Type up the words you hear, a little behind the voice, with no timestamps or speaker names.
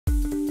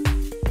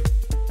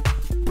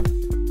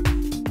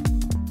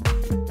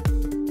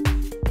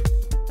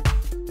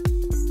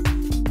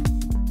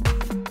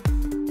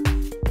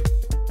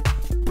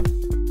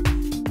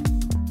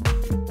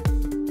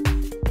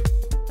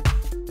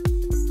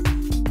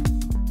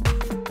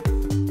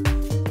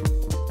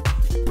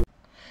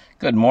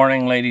Good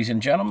morning, ladies and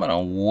gentlemen,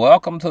 and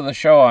welcome to the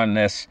show on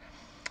this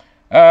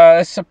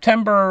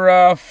September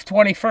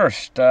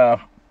 21st,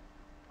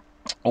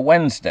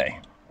 Wednesday.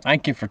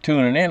 Thank you for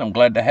tuning in. I'm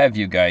glad to have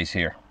you guys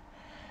here.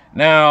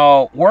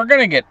 Now, we're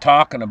going to get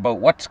talking about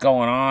what's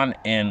going on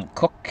in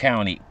Cook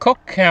County.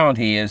 Cook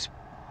County is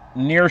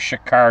near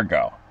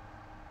Chicago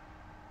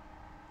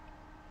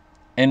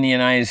in the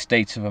United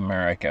States of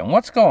America. And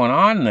what's going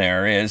on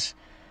there is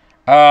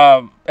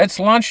it's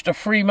launched a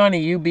free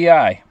money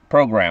UBI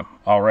program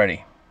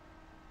already.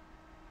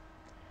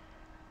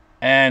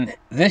 And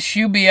this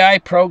UBI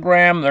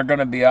program, they're going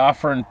to be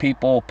offering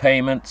people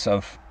payments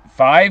of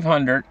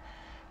 $500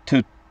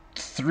 to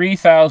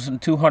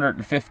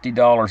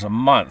 $3,250 a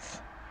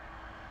month.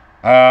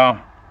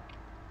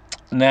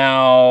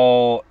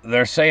 Now,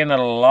 they're saying that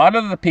a lot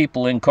of the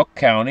people in Cook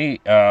County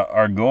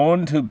are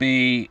going to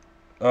be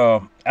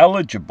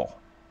eligible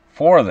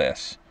for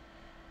this.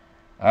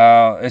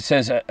 It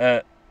says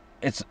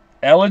its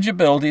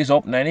eligibility is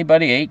open to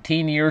anybody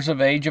 18 years of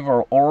age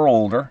or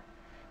older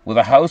with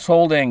a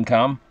household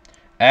income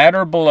at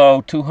or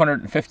below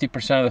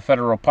 250% of the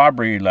federal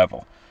poverty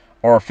level,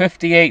 or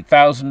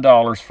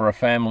 $58,000 for a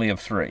family of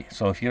three.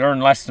 So if you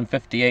earn less than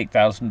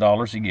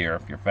 $58,000 a year,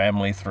 if you're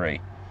family of three,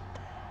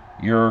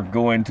 you're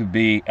going to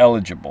be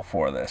eligible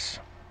for this.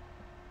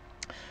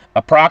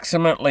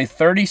 Approximately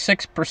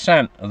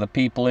 36% of the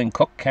people in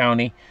Cook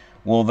County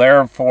will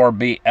therefore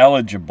be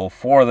eligible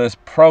for this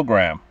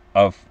program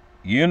of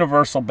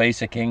universal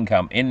basic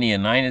income in the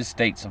United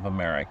States of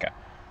America.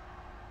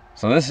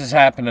 So this is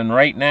happening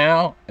right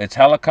now. It's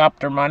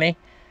helicopter money.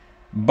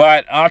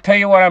 But I'll tell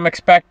you what I'm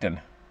expecting.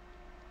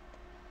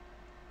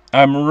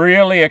 I'm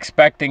really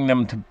expecting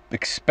them to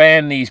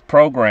expand these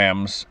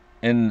programs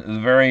in the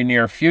very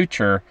near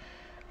future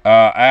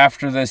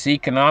after this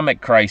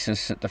economic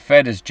crisis that the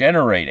Fed is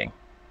generating.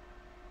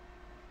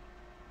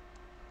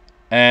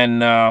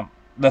 And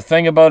the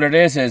thing about it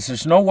is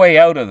there's no way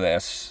out of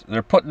this.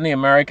 They're putting the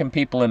American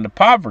people into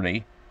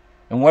poverty.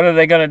 And what are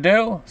they going to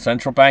do?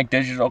 Central bank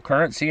digital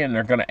currency, and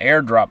they're going to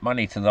airdrop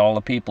money to all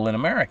the people in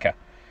America.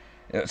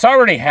 It's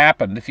already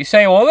happened. If you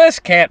say, well, this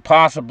can't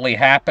possibly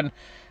happen, do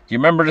you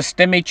remember the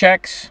stimmy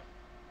checks?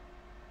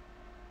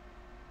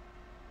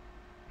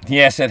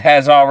 Yes, it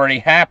has already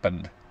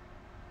happened.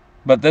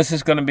 But this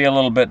is going to be a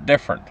little bit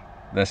different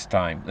this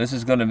time. This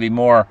is going to be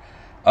more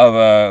of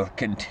a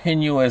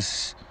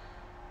continuous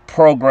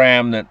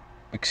program that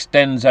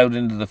extends out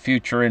into the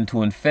future,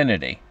 into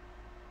infinity.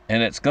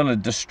 And it's going to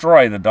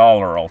destroy the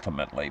dollar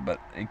ultimately. But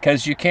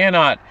because you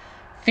cannot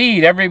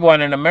feed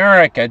everyone in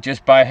America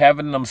just by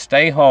having them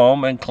stay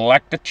home and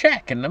collect a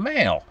check in the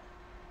mail.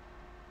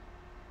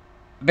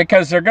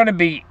 Because they're going to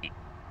be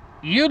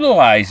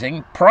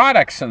utilizing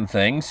products and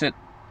things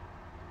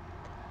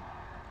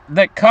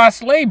that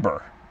cost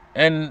labor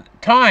and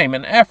time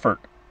and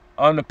effort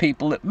on the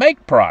people that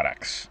make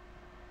products.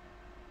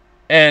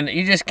 And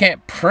you just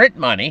can't print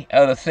money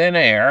out of thin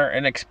air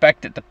and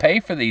expect it to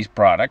pay for these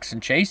products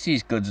and chase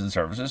these goods and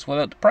services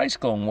without the price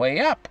going way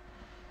up.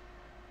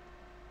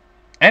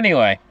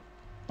 Anyway,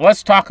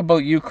 let's talk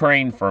about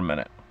Ukraine for a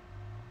minute.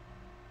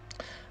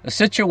 The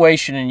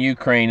situation in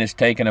Ukraine has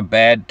taken a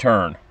bad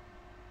turn.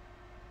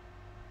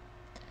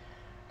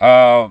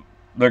 They're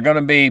going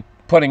to be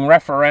putting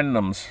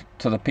referendums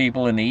to the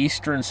people in the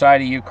eastern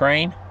side of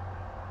Ukraine.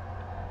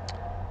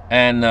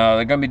 And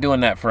they're going to be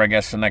doing that for, I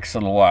guess, the next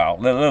little while.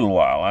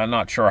 I'm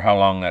not sure how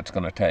long that's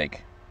going to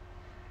take.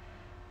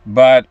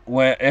 But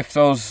if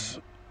those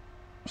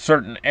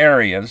certain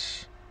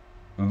areas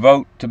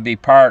vote to be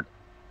part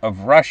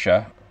of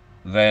Russia,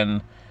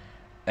 then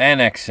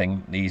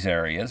annexing these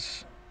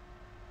areas,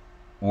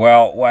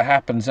 well, what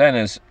happens then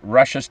is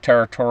Russia's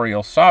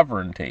territorial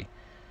sovereignty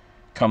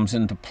comes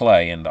into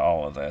play into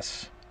all of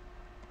this.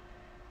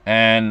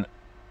 And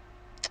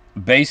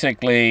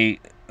basically,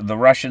 the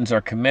Russians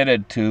are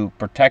committed to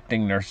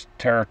protecting their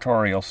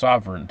territorial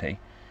sovereignty.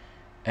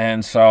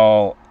 And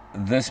so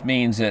this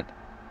means that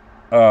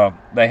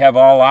they have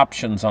all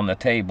options on the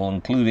table,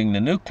 including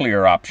the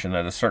nuclear option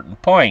at a certain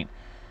point.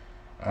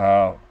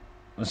 So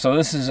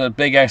this is a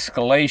big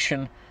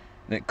escalation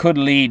that could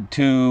lead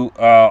to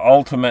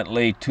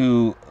ultimately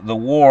to the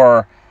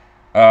war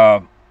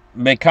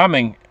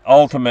becoming,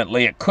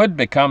 ultimately it could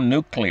become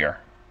nuclear.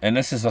 And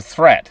this is a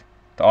threat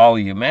to all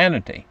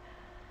humanity.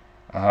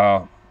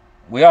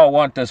 We all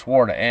want this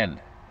war to end,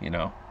 you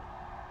know.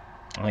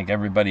 I think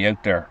everybody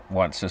out there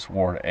wants this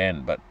war to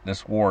end, but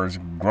this war is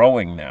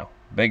growing now,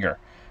 bigger.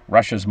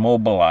 Russia's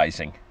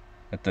mobilizing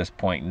at this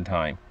point in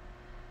time.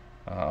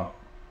 They're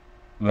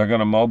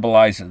going to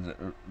mobilize.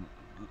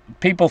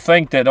 People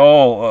think that,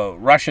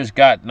 Russia's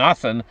got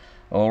nothing.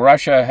 Well,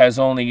 Russia has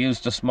only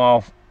used a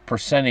small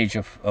percentage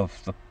of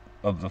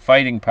the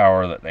fighting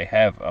power that they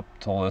have up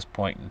till this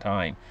point in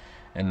time.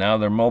 And now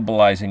they're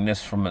mobilizing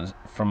this from a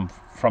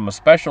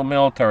special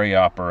military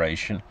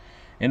operation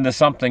into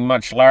something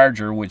much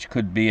larger, which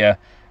could be an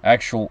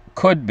actual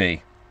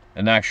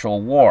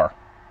war.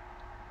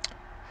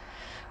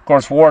 Of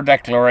course, war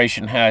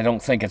declaration, I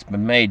don't think it's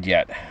been made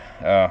yet.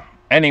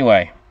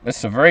 Anyway, This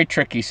is a very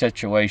tricky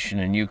situation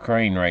in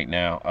Ukraine right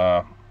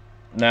now.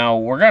 Now,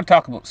 we're going to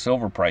talk about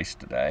silver price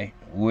today,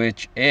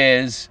 which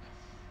is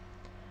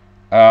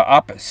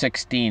up at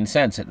 16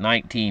 cents at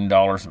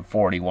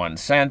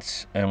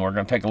 $19.41. And we're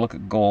going to take a look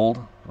at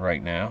gold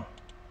right now.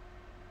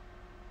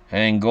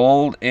 And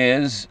gold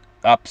is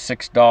up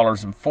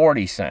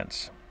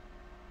 $6.40.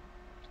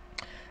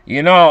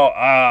 You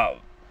know,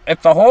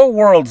 if the whole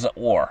world's at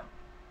war,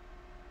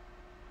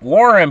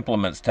 war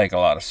implements take a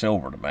lot of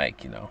silver to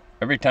make, you know.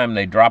 Every time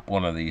they drop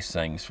one of these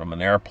things from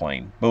an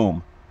airplane,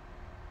 boom.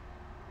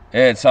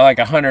 It's like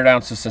 100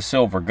 ounces of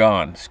silver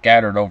gone,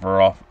 scattered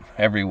over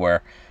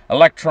everywhere.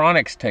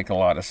 Electronics take a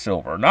lot of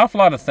silver. An awful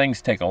lot of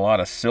things take a lot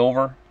of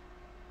silver.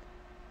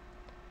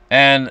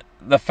 And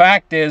the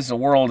fact is the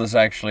world is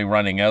actually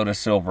running out of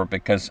silver,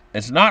 because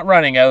it's not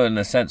running out in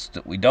the sense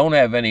that we don't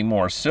have any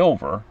more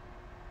silver.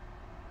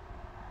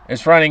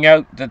 It's running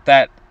out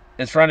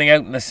it's running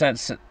out in the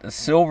sense that the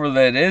silver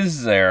that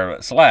is there,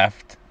 that's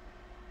left,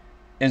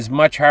 is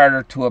much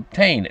harder to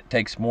obtain. It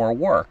takes more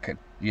work.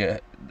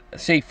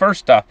 See,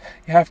 first off,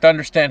 you have to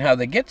understand how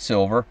they get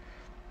silver.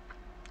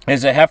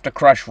 Is they have to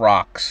crush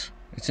rocks.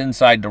 It's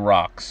inside the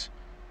rocks.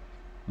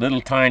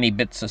 Little tiny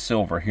bits of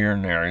silver here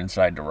and there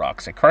inside the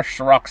rocks. They crush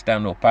the rocks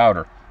down to a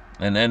powder.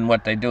 And then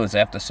what they do is they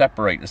have to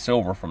separate the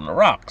silver from the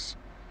rocks.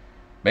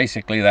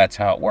 Basically, that's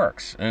how it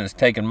works. And it's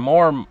taken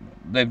more.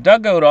 They've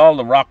dug out all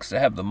the rocks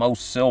that have the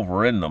most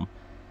silver in them.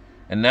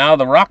 And now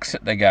the rocks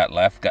that they got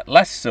left got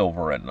less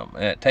silver in them.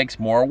 And it takes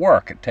more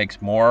work. It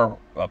takes more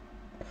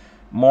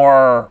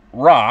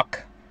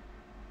rock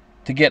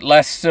to get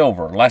less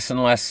silver, less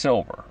and less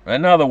silver.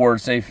 In other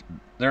words,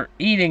 they're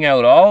eating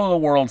out all of the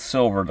world's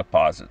silver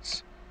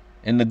deposits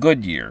in the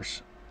good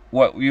years,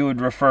 what you would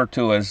refer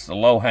to as the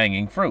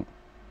low-hanging fruit.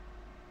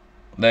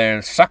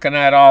 They're sucking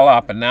that all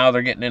up, and now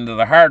they're getting into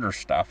the harder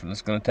stuff, and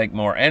it's going to take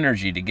more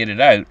energy to get it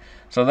out.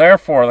 So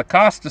therefore, the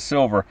cost of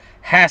silver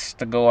has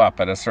to go up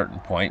at a certain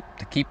point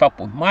to keep up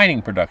with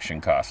mining production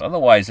costs.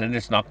 Otherwise, they're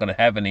just not going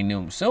to have any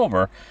new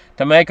silver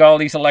to make all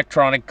these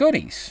electronic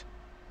goodies.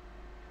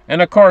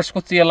 And of course,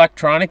 with the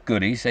electronic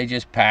goodies, they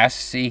just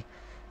pass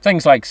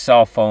things like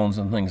cell phones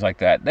and things like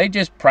that. They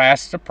just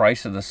pass the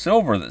price of the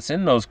silver that's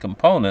in those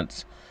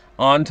components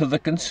on to the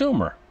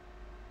consumer.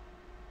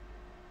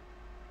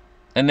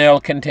 And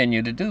they'll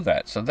continue to do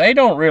that. So they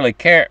don't really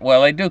care.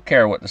 Well, they do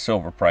care what the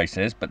silver price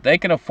is, but they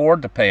can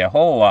afford to pay a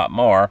whole lot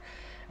more.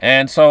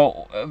 And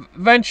so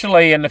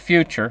eventually in the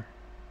future,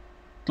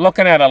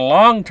 looking at a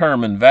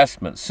long-term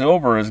investment,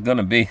 silver is going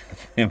to be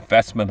the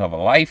investment of a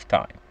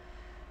lifetime,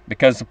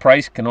 because the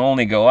price can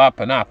only go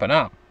up and up and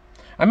up.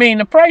 I mean,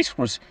 the price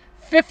was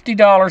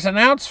 $50 an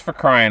ounce, for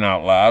crying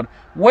out loud,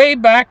 way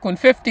back when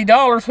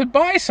 $50 would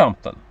buy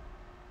something.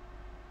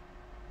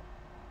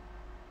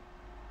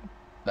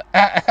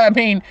 I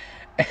mean,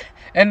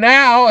 and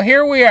now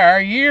here we are,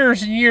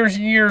 years and years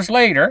and years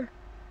later,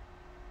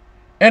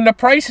 and the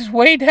price is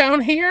way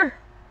down here.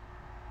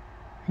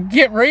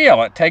 Get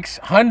real. It takes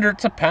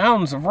hundreds of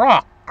pounds of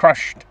rock,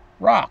 crushed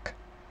rock.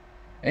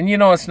 And you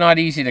know, it's not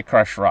easy to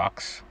crush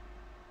rocks.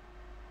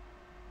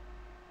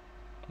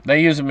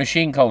 They use a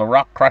machine called a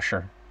rock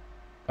crusher.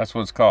 That's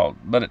what it's called.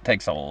 But it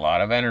takes a lot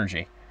of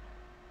energy.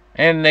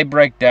 And they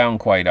break down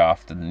quite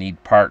often,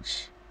 need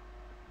parts.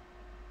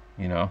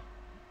 You know.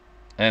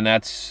 And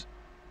that's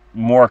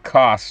more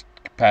cost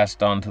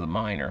passed on to the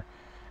miner.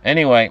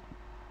 Anyway,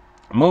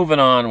 moving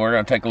on, we're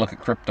going to take a look at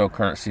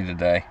cryptocurrency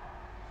today.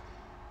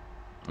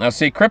 Now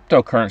see,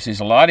 cryptocurrency is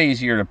a lot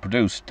easier to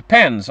produce.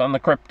 Depends on the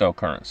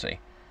cryptocurrency.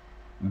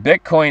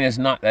 Bitcoin is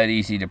not that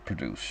easy to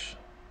produce.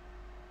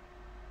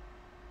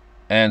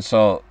 And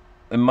so,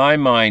 in my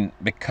mind,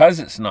 because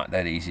it's not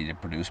that easy to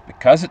produce,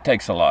 because it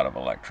takes a lot of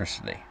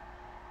electricity,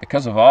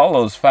 because of all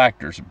those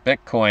factors,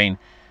 Bitcoin,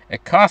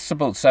 it costs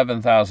about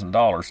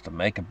 $7,000 to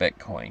make a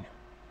Bitcoin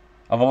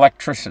of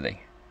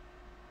electricity,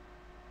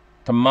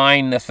 to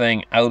mine the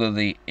thing out of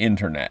the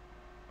internet.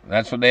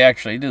 That's what they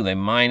actually do. They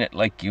mine it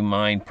like you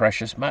mine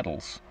precious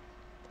metals,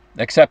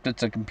 except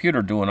it's a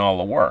computer doing all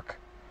the work.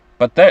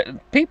 But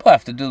people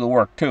have to do the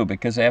work too,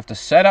 because they have to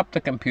set up the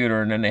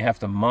computer and then they have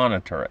to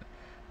monitor it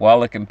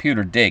while the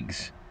computer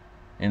digs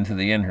into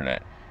the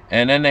internet.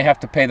 And then they have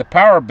to pay the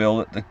power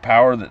bill, the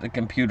power that the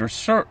computer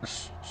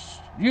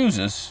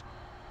uses.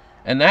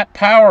 And that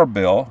power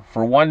bill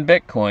for one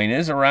Bitcoin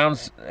is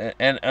around,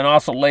 and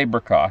also labor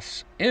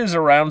costs, is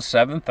around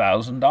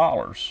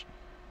 $7,000.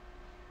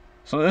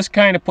 So this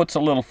kind of puts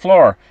a little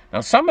floor. Now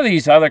some of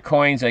these other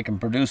coins they can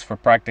produce for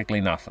practically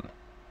nothing.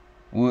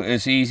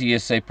 As easy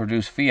as they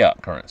produce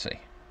fiat currency.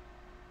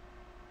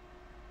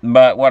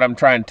 But what I'm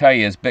trying to tell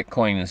you is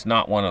Bitcoin is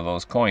not one of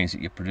those coins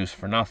that you produce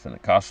for nothing.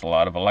 It costs a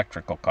lot of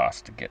electrical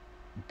costs to get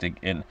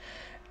in.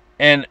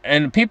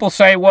 And people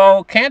say,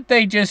 well, can't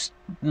they just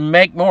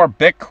make more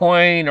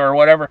Bitcoin or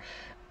whatever?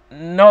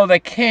 No, they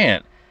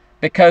can't,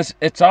 because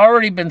it's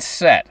already been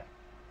set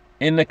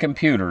in the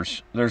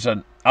computers. There's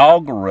an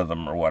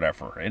algorithm or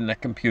whatever in the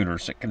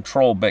computers that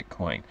control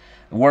Bitcoin,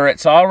 where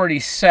it's already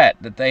set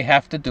that they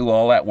have to do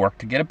all that work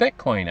to get a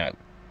Bitcoin out.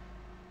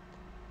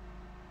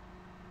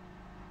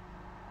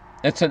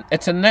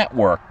 It's a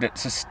network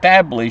that's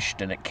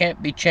established, and it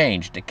can't be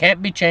changed. It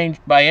can't be changed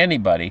by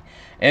anybody,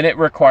 and it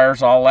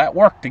requires all that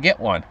work to get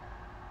one.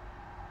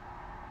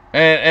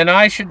 And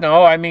I should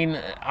know. I mean,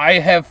 I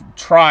have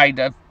tried.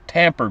 I've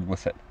tampered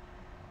with it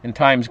in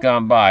times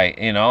gone by,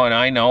 and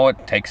I know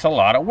it takes a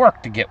lot of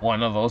work to get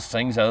one of those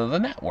things out of the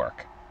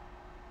network.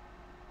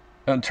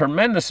 A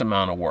tremendous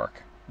amount of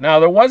work. Now,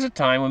 there was a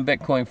time when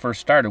Bitcoin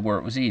first started where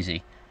it was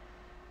easy.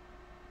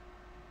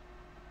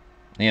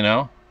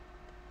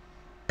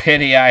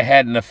 Pity I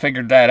hadn't have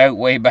figured that out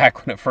way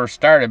back when it first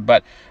started.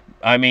 But,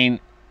 I mean,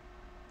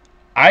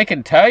 I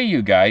can tell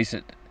you guys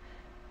that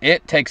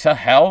it takes a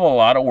hell of a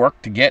lot of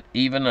work to get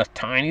even a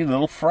tiny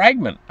little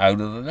fragment out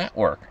of the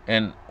network.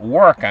 And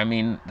work, I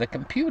mean the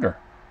computer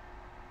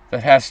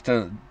that has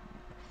to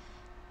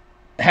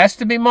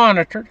be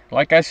monitored,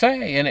 like I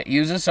say, and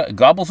it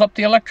gobbles up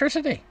the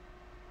electricity.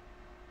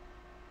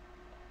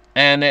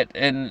 And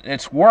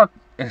it's work.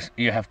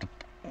 You have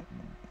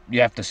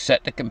to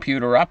set the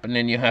computer up, and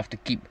then you have to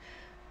keep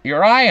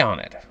your eye on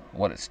it,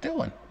 what it's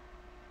doing.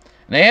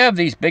 And they have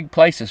these big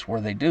places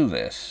where they do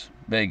this,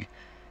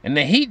 and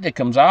the heat that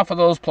comes off of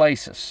those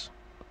places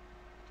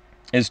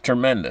is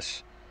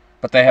tremendous.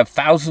 But they have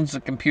thousands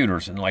of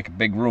computers in like a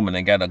big room, and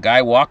they got a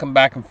guy walking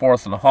back and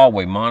forth in the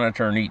hallway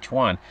monitoring each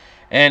one.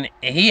 And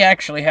he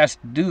actually has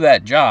to do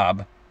that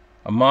job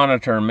of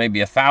monitoring maybe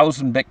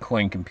 1,000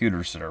 Bitcoin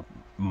computers that are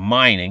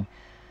mining.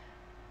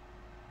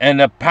 And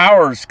the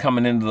power's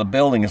coming into the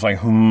building. It's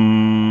like,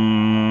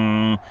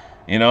 and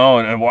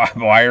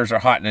wires are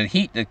hot, and the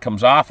heat that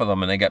comes off of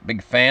them, and they got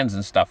big fans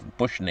and stuff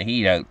pushing the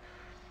heat out.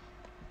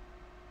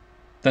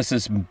 This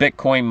is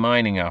Bitcoin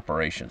mining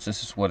operations.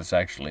 This is what it's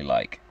actually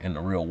like in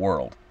the real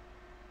world.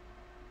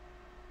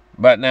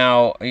 But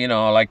now,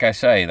 like I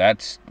say,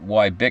 that's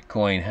why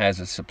Bitcoin has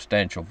a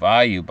substantial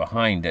value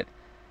behind it,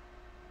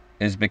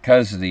 is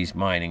because of these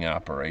mining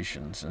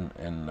operations.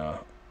 And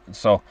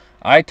so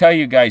I tell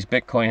you guys,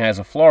 Bitcoin has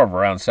a floor of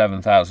around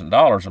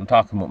 $7,000. I'm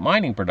talking about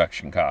mining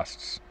production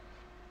costs.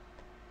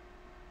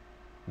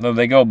 Though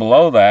they go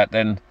below that,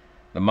 then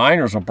the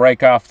miners will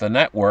break off the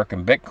network,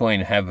 and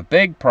Bitcoin have a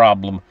big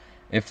problem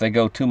if they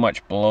go too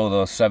much below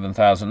those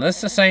 7,000. This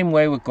is the same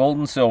way with gold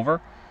and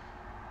silver.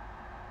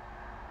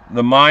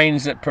 The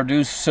mines that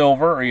produce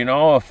silver,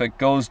 if it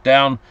goes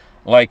down,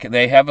 like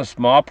they have a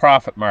small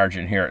profit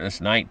margin here at this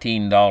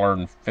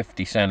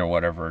 $19.50 or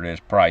whatever it is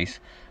price.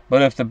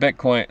 But if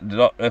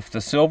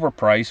the silver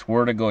price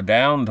were to go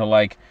down to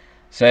like,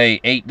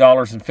 say,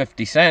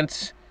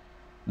 $8.50,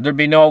 there'd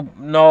be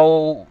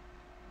no.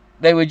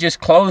 They would just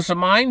close the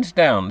mines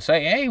down and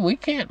say, hey, we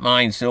can't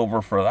mine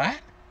silver for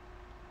that.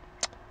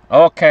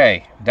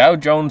 Okay, Dow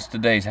Jones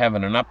today's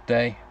having an up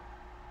day.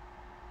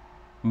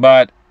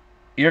 But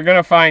you're going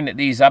to find that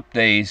these up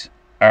days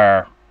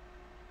are,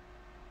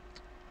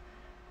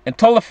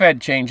 until the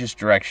Fed changes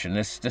direction,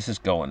 this is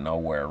going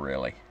nowhere,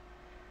 really.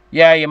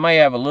 Yeah, you may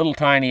have a little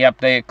tiny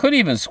up day. It could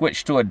even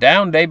switch to a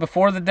down day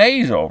before the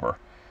day's over.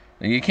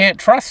 You can't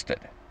trust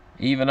it,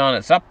 even on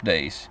its up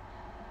days.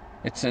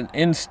 It's an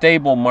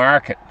unstable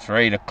market. It's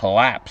ready to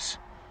collapse.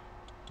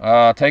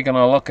 Taking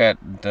a look at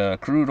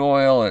crude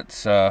oil,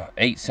 it's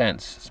 8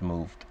 cents. It's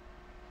moved.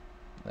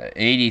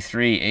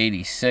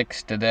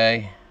 83.86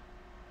 today.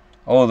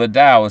 Oh, the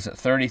Dow is at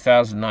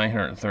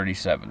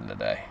 30,937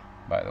 today,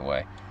 by the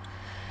way.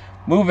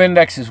 Move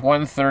index is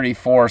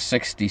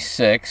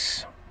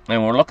 134.66.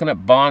 And we're looking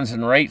at bonds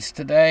and rates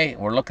today.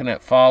 We're looking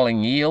at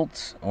falling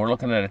yields. We're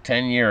looking at a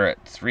 10-year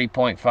at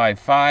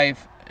 3.55,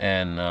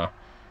 and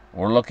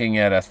we're looking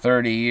at a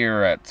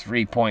 30-year at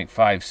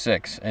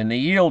 3.56. And the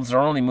yields are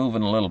only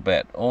moving a little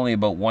bit, only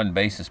about 1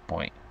 basis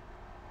point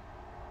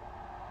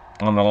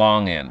on the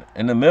long end.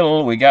 In the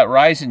middle, we got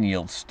rising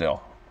yields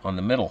still on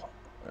the middle.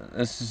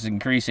 This is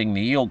increasing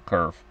the yield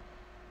curve.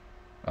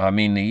 The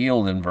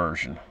yield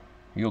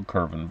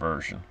curve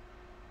inversion.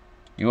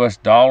 U.S.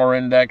 dollar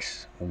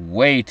index,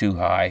 way too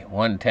high,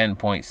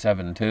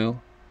 110.72.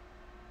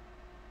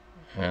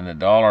 And the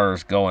dollar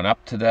is going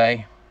up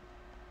today.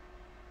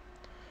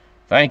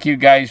 Thank you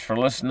guys for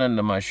listening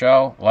to my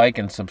show. Like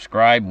and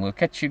subscribe, and we'll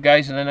catch you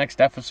guys in the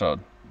next episode.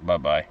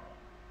 Bye-bye.